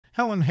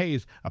Helen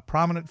Hayes, a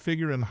prominent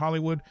figure in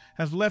Hollywood,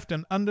 has left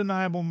an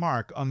undeniable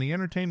mark on the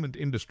entertainment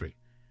industry.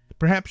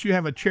 Perhaps you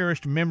have a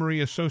cherished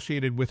memory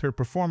associated with her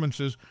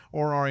performances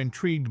or are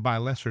intrigued by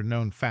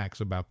lesser-known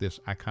facts about this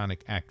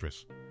iconic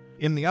actress.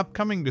 In the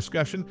upcoming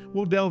discussion,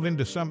 we'll delve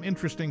into some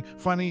interesting,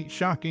 funny,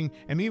 shocking,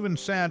 and even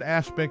sad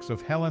aspects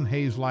of Helen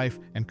Hayes' life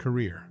and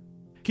career.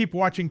 Keep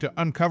watching to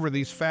uncover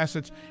these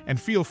facets,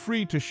 and feel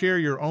free to share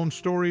your own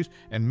stories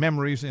and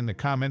memories in the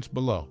comments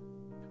below.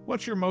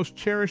 What's your most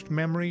cherished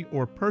memory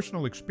or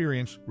personal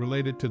experience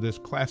related to this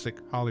classic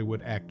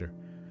Hollywood actor?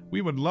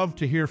 We would love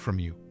to hear from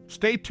you.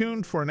 Stay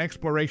tuned for an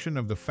exploration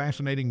of the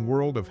fascinating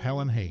world of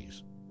Helen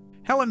Hayes.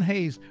 Helen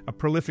Hayes, a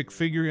prolific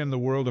figure in the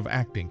world of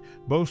acting,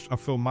 boasts a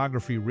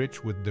filmography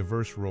rich with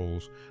diverse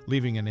roles,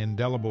 leaving an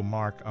indelible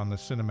mark on the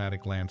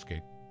cinematic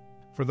landscape.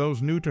 For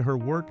those new to her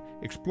work,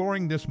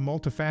 exploring this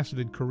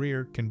multifaceted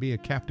career can be a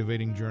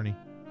captivating journey.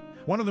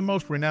 One of the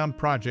most renowned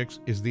projects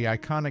is the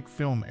iconic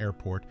film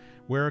Airport,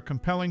 where a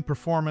compelling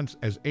performance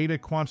as Ada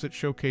Quonset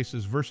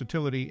showcases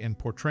versatility in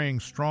portraying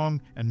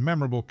strong and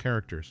memorable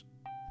characters.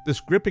 This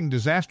gripping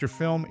disaster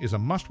film is a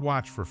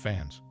must-watch for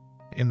fans.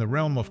 In the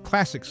realm of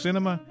classic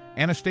cinema,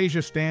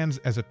 Anastasia stands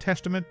as a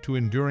testament to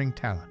enduring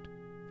talent.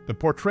 The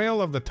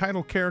portrayal of the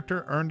title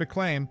character earned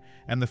acclaim,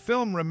 and the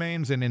film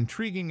remains an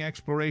intriguing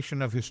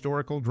exploration of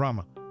historical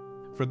drama.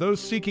 For those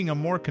seeking a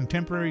more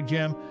contemporary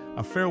gem,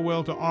 A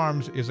Farewell to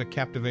Arms is a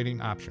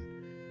captivating option.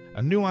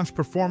 A nuanced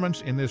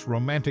performance in this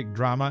romantic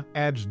drama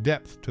adds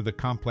depth to the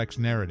complex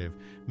narrative,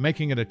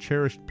 making it a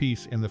cherished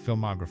piece in the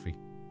filmography.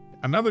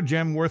 Another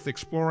gem worth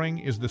exploring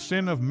is The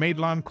Sin of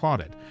Madelon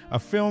Claudette, a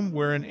film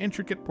where an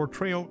intricate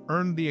portrayal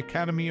earned the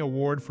Academy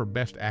Award for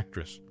Best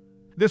Actress.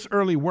 This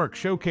early work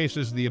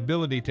showcases the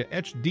ability to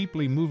etch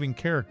deeply moving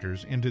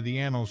characters into the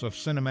annals of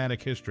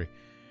cinematic history.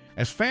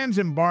 As fans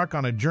embark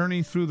on a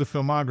journey through the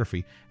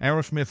filmography,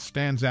 Aerosmith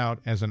stands out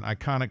as an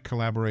iconic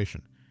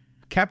collaboration.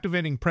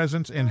 Captivating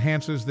presence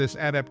enhances this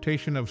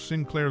adaptation of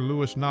Sinclair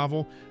Lewis'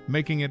 novel,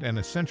 making it an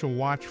essential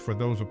watch for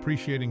those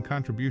appreciating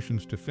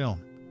contributions to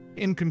film.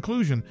 In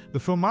conclusion, the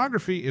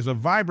filmography is a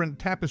vibrant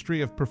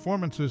tapestry of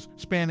performances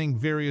spanning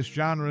various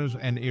genres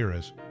and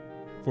eras.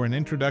 For an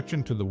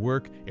introduction to the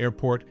work,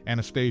 Airport,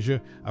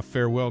 Anastasia, A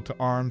Farewell to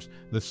Arms,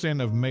 The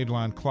Sin of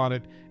Madelon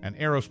Claudette, and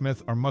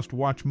Aerosmith are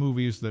must-watch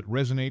movies that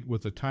resonate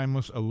with the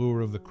timeless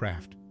allure of the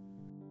craft.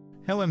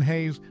 Helen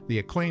Hayes, the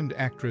acclaimed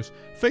actress,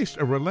 faced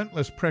a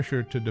relentless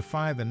pressure to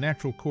defy the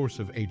natural course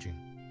of aging.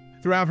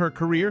 Throughout her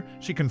career,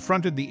 she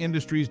confronted the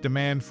industry's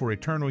demand for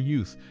eternal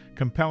youth,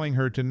 compelling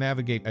her to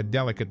navigate a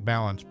delicate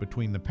balance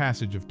between the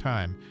passage of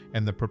time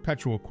and the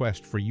perpetual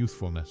quest for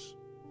youthfulness.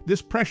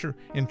 This pressure,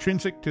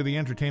 intrinsic to the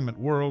entertainment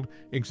world,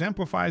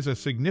 exemplifies a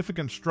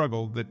significant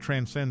struggle that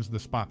transcends the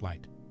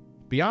spotlight.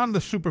 Beyond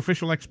the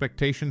superficial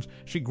expectations,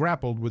 she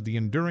grappled with the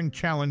enduring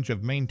challenge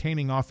of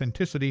maintaining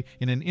authenticity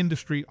in an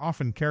industry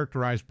often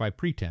characterized by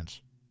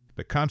pretense.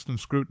 The constant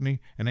scrutiny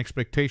and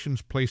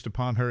expectations placed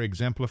upon her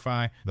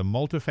exemplify the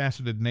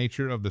multifaceted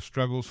nature of the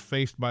struggles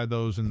faced by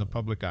those in the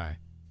public eye.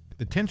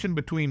 The tension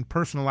between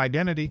personal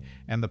identity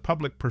and the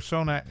public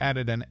persona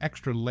added an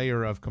extra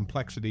layer of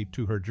complexity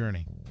to her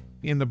journey.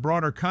 In the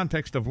broader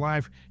context of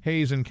life,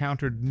 Hayes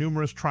encountered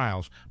numerous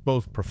trials,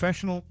 both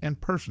professional and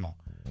personal.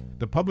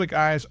 The public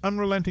eye's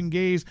unrelenting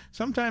gaze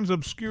sometimes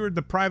obscured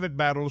the private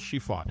battles she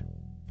fought.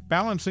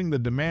 Balancing the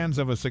demands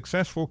of a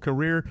successful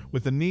career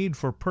with the need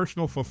for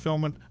personal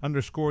fulfillment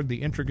underscored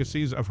the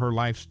intricacies of her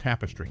life's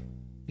tapestry.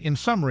 In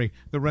summary,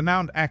 the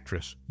renowned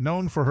actress,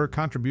 known for her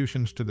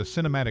contributions to the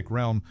cinematic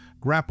realm,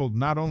 grappled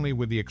not only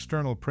with the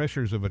external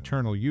pressures of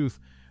eternal youth,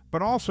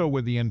 but also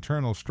with the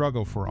internal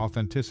struggle for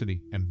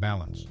authenticity and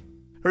balance.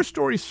 Her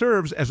story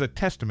serves as a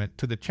testament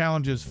to the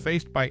challenges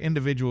faced by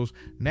individuals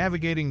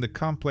navigating the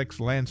complex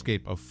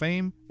landscape of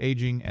fame,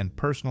 aging, and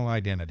personal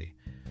identity.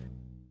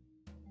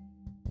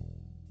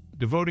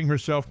 Devoting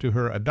herself to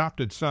her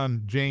adopted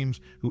son, James,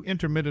 who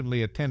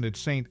intermittently attended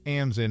St.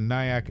 Anne's in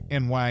Nyack,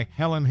 NY,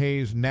 Helen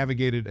Hayes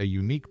navigated a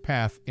unique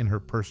path in her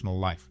personal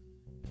life.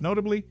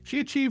 Notably, she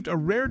achieved a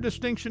rare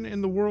distinction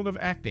in the world of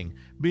acting,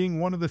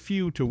 being one of the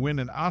few to win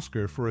an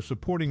Oscar for a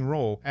supporting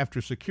role after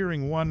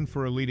securing one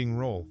for a leading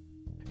role.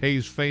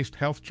 Hayes faced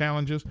health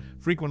challenges,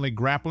 frequently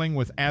grappling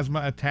with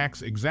asthma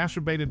attacks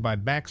exacerbated by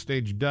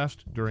backstage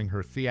dust during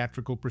her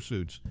theatrical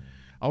pursuits.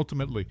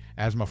 Ultimately,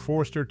 asthma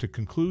forced her to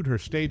conclude her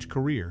stage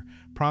career,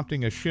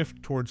 prompting a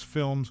shift towards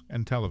films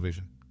and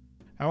television.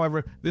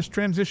 However, this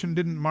transition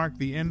didn't mark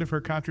the end of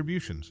her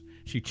contributions.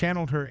 She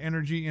channeled her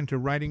energy into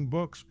writing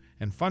books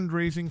and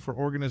fundraising for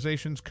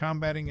organizations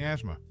combating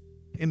asthma.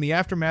 In the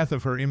aftermath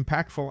of her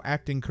impactful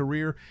acting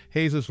career,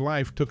 Hayes'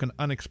 life took an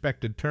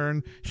unexpected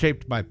turn,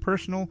 shaped by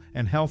personal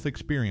and health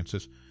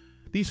experiences.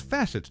 These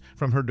facets,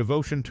 from her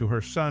devotion to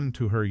her son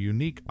to her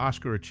unique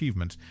Oscar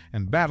achievements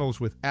and battles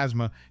with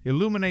asthma,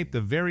 illuminate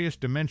the various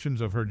dimensions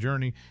of her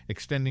journey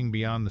extending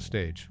beyond the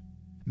stage.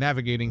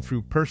 Navigating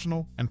through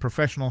personal and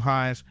professional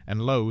highs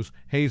and lows,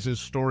 Hayes'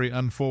 story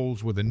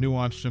unfolds with a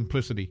nuanced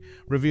simplicity,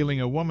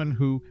 revealing a woman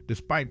who,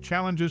 despite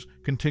challenges,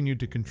 continued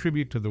to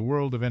contribute to the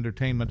world of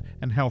entertainment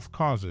and health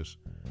causes.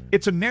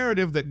 It's a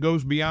narrative that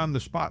goes beyond the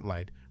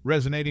spotlight,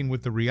 resonating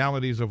with the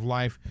realities of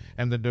life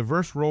and the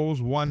diverse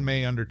roles one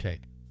may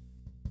undertake.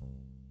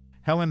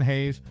 Helen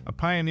Hayes, a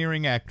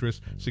pioneering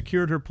actress,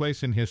 secured her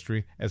place in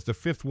history as the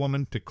fifth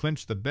woman to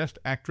clinch the Best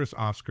Actress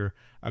Oscar,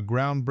 a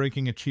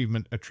groundbreaking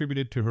achievement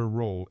attributed to her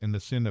role in The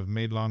Sin of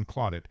Madelon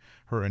Claudette,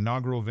 her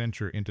inaugural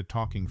venture into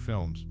talking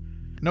films.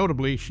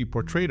 Notably, she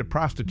portrayed a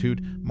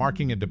prostitute,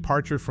 marking a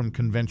departure from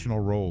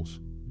conventional roles.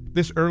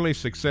 This early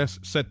success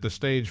set the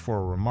stage for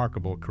a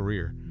remarkable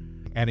career.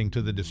 Adding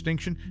to the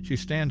distinction, she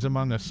stands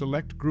among a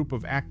select group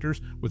of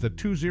actors with a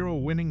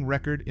 2-0 winning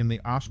record in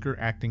the Oscar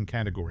acting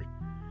category.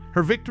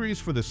 Her victories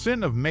for The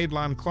Sin of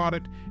Madelon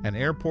Claudette and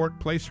Airport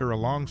place her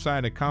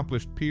alongside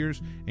accomplished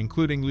peers,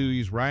 including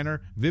Louise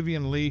Reiner,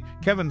 Vivien Leigh,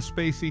 Kevin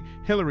Spacey,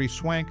 Hilary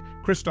Swank,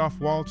 Christoph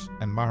Waltz,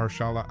 and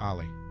Mahershala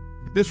Ali.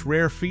 This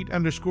rare feat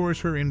underscores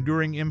her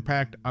enduring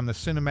impact on the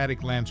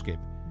cinematic landscape.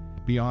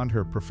 Beyond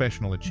her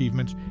professional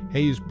achievements,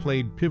 Hayes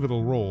played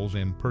pivotal roles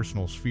in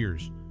personal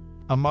spheres.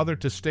 A mother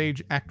to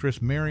stage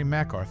actress Mary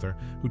MacArthur,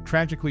 who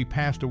tragically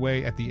passed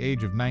away at the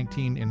age of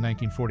 19 in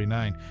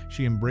 1949,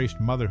 she embraced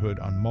motherhood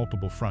on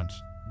multiple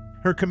fronts.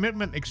 Her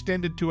commitment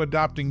extended to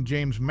adopting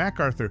James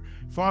MacArthur,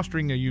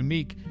 fostering a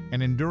unique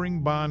and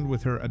enduring bond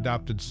with her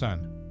adopted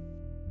son.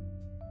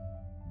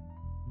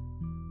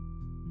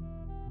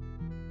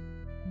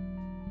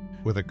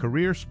 With a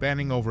career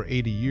spanning over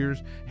 80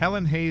 years,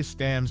 Helen Hayes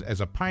stands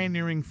as a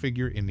pioneering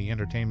figure in the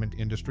entertainment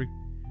industry.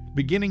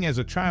 Beginning as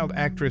a child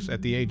actress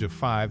at the age of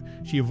 5,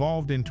 she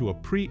evolved into a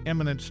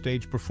preeminent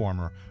stage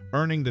performer,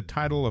 earning the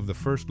title of the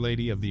First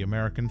Lady of the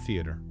American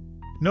Theater.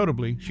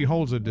 Notably, she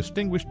holds a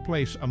distinguished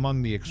place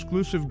among the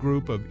exclusive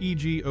group of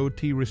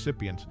EGOT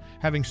recipients,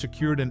 having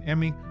secured an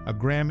Emmy, a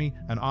Grammy,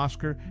 an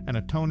Oscar, and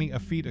a Tony, a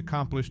feat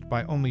accomplished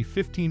by only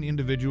 15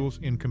 individuals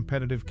in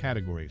competitive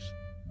categories.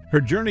 Her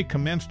journey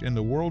commenced in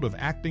the world of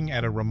acting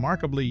at a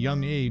remarkably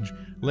young age,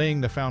 laying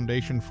the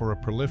foundation for a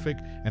prolific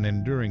and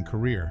enduring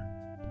career.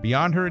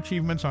 Beyond her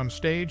achievements on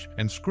stage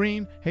and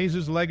screen,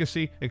 Hayes'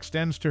 legacy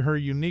extends to her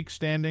unique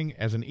standing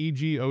as an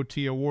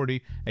EGOT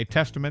awardee, a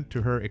testament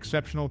to her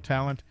exceptional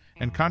talent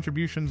and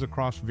contributions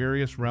across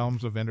various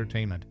realms of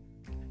entertainment.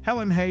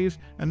 Helen Hayes,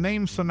 a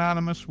name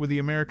synonymous with the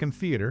American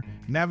theater,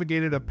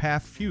 navigated a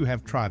path few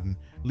have trodden,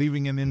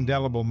 leaving an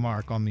indelible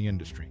mark on the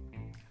industry.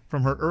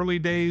 From her early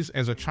days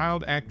as a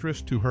child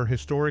actress to her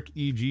historic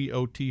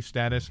EGOT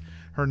status,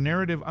 her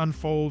narrative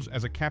unfolds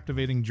as a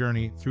captivating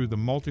journey through the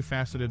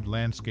multifaceted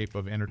landscape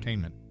of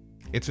entertainment.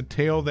 It's a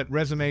tale that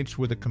resonates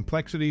with the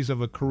complexities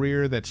of a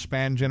career that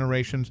spanned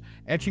generations,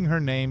 etching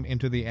her name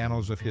into the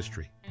annals of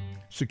history.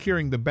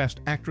 Securing the Best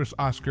Actress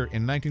Oscar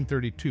in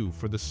 1932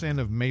 for The Sin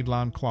of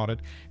Madelon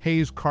Claudette,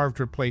 Hayes carved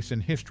her place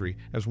in history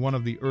as one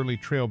of the early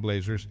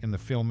trailblazers in the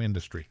film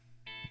industry.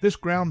 This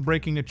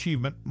groundbreaking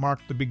achievement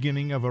marked the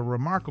beginning of a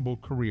remarkable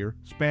career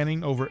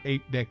spanning over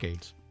 8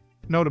 decades.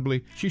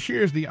 Notably, she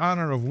shares the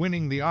honor of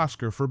winning the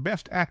Oscar for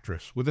Best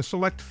Actress with a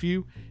select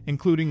few,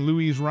 including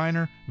Louise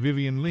Reiner,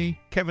 Vivien Leigh,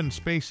 Kevin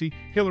Spacey,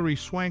 Hilary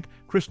Swank,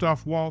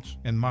 Christoph Waltz,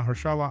 and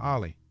Mahershala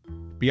Ali.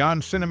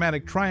 Beyond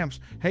cinematic triumphs,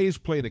 Hayes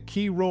played a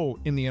key role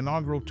in the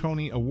inaugural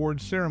Tony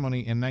Awards ceremony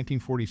in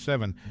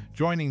 1947,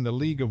 joining the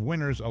League of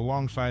Winners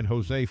alongside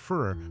Jose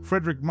Ferrer,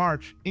 Frederick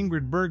March,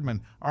 Ingrid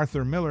Bergman,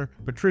 Arthur Miller,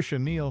 Patricia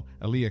Neal,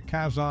 Elia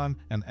Kazan,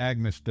 and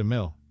Agnes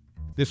DeMille.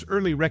 This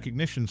early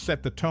recognition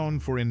set the tone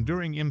for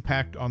enduring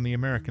impact on the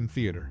American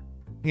theater.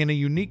 In a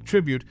unique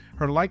tribute,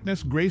 her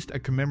likeness graced a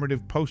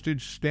commemorative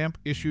postage stamp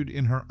issued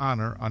in her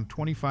honor on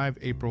 25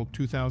 April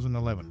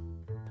 2011.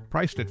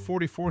 Priced at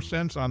 44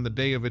 cents on the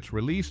day of its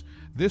release,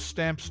 this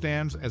stamp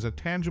stands as a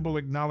tangible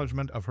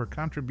acknowledgement of her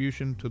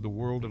contribution to the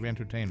world of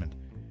entertainment.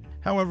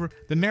 However,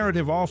 the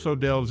narrative also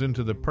delves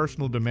into the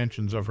personal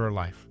dimensions of her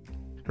life.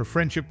 Her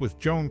friendship with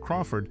Joan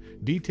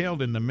Crawford,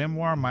 detailed in the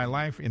memoir My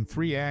Life in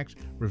 3 Acts,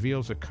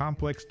 reveals a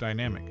complex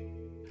dynamic.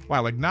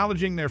 While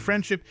acknowledging their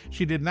friendship,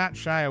 she did not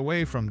shy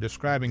away from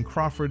describing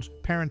Crawford's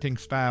parenting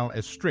style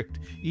as strict,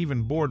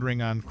 even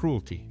bordering on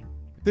cruelty.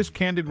 This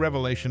candid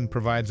revelation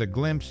provides a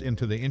glimpse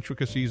into the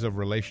intricacies of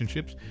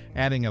relationships,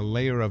 adding a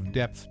layer of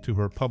depth to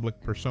her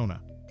public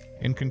persona.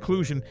 In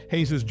conclusion,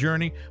 Hayes'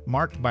 journey,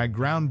 marked by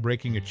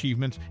groundbreaking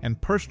achievements and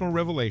personal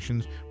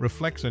revelations,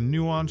 reflects a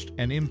nuanced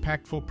and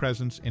impactful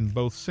presence in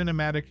both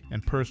cinematic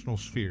and personal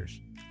spheres.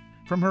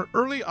 From her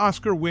early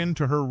Oscar win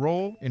to her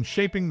role in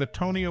shaping the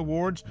Tony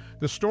Awards,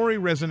 the story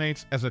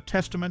resonates as a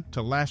testament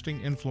to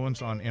lasting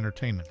influence on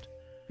entertainment.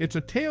 It's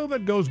a tale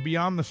that goes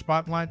beyond the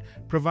spotlight,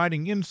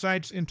 providing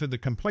insights into the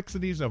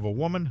complexities of a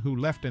woman who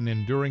left an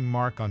enduring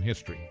mark on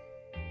history.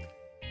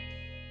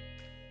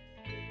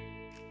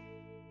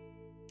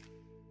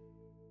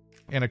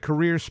 In a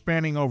career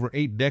spanning over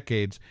 8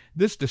 decades,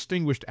 this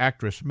distinguished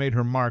actress made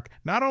her mark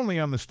not only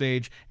on the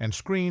stage and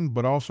screen,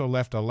 but also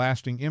left a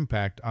lasting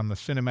impact on the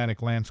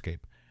cinematic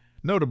landscape.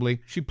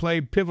 Notably, she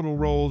played pivotal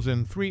roles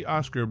in 3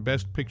 Oscar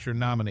Best Picture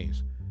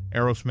nominees: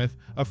 Aerosmith,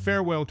 A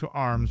Farewell to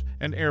Arms,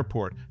 and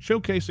Airport,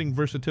 showcasing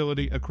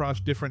versatility across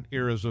different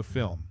eras of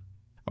film.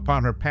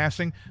 Upon her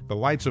passing, the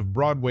lights of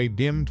Broadway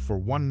dimmed for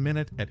 1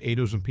 minute at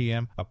 8:00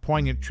 p.m., a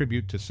poignant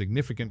tribute to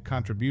significant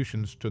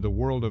contributions to the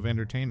world of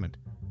entertainment.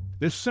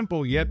 This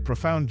simple yet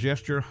profound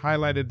gesture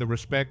highlighted the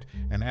respect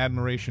and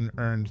admiration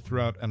earned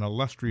throughout an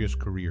illustrious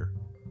career.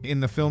 In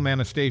the film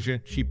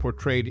Anastasia, she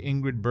portrayed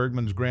Ingrid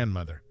Bergman's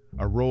grandmother,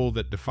 a role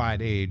that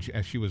defied age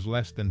as she was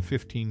less than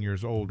 15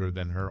 years older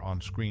than her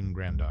on-screen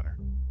granddaughter.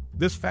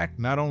 This fact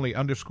not only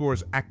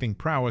underscores acting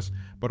prowess,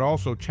 but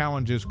also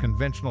challenges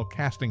conventional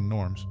casting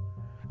norms.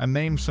 A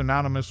name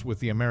synonymous with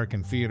the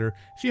American theater,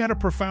 she had a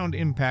profound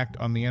impact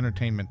on the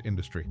entertainment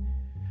industry.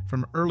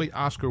 From early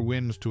Oscar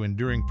wins to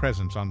enduring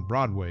presence on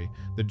Broadway,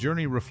 the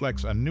journey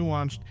reflects a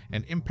nuanced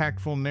and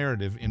impactful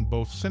narrative in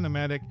both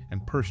cinematic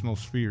and personal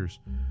spheres.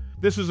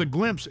 This is a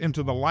glimpse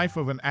into the life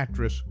of an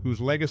actress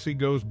whose legacy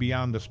goes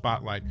beyond the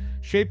spotlight,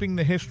 shaping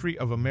the history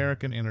of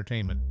American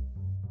entertainment.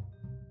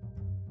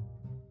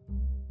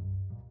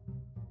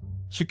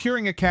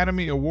 Securing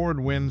Academy Award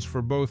wins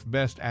for both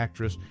Best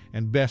Actress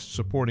and Best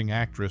Supporting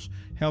Actress,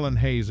 Helen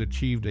Hayes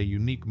achieved a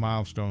unique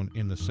milestone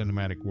in the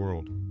cinematic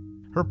world.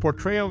 Her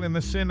portrayal in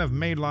The Sin of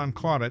Madelon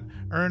Claudette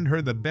earned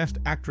her the Best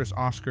Actress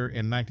Oscar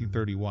in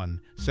 1931,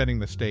 setting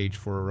the stage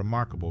for a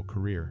remarkable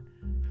career.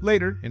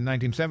 Later, in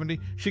 1970,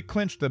 she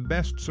clinched the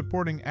Best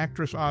Supporting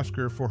Actress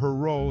Oscar for her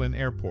role in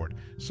Airport,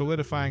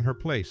 solidifying her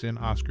place in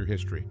Oscar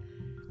history.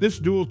 This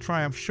dual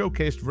triumph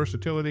showcased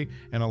versatility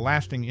and a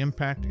lasting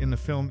impact in the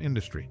film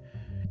industry.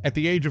 At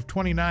the age of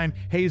 29,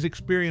 Hayes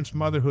experienced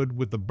motherhood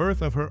with the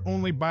birth of her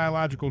only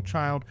biological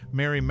child,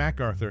 Mary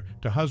MacArthur,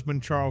 to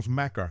husband Charles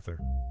MacArthur.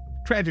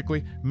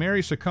 Tragically,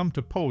 Mary succumbed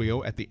to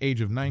polio at the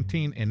age of 19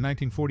 in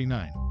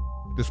 1949.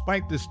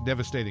 Despite this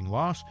devastating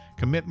loss,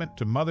 commitment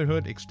to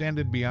motherhood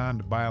extended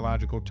beyond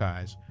biological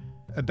ties.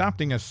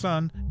 Adopting a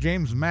son,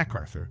 James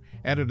MacArthur,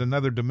 added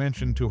another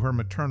dimension to her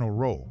maternal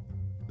role.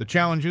 The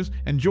challenges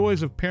and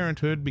joys of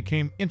parenthood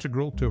became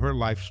integral to her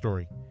life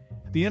story.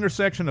 The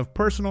intersection of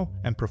personal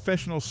and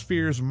professional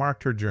spheres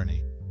marked her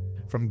journey.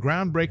 From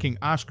groundbreaking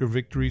Oscar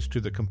victories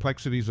to the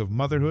complexities of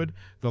motherhood,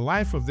 the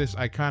life of this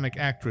iconic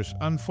actress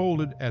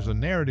unfolded as a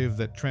narrative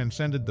that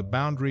transcended the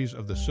boundaries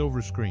of the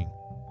silver screen.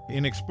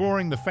 In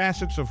exploring the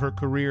facets of her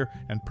career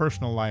and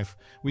personal life,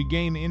 we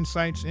gain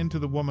insights into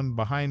the woman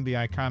behind the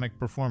iconic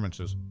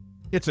performances.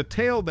 It's a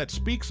tale that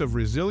speaks of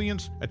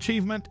resilience,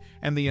 achievement,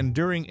 and the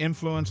enduring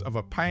influence of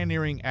a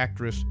pioneering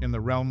actress in the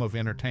realm of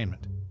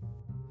entertainment.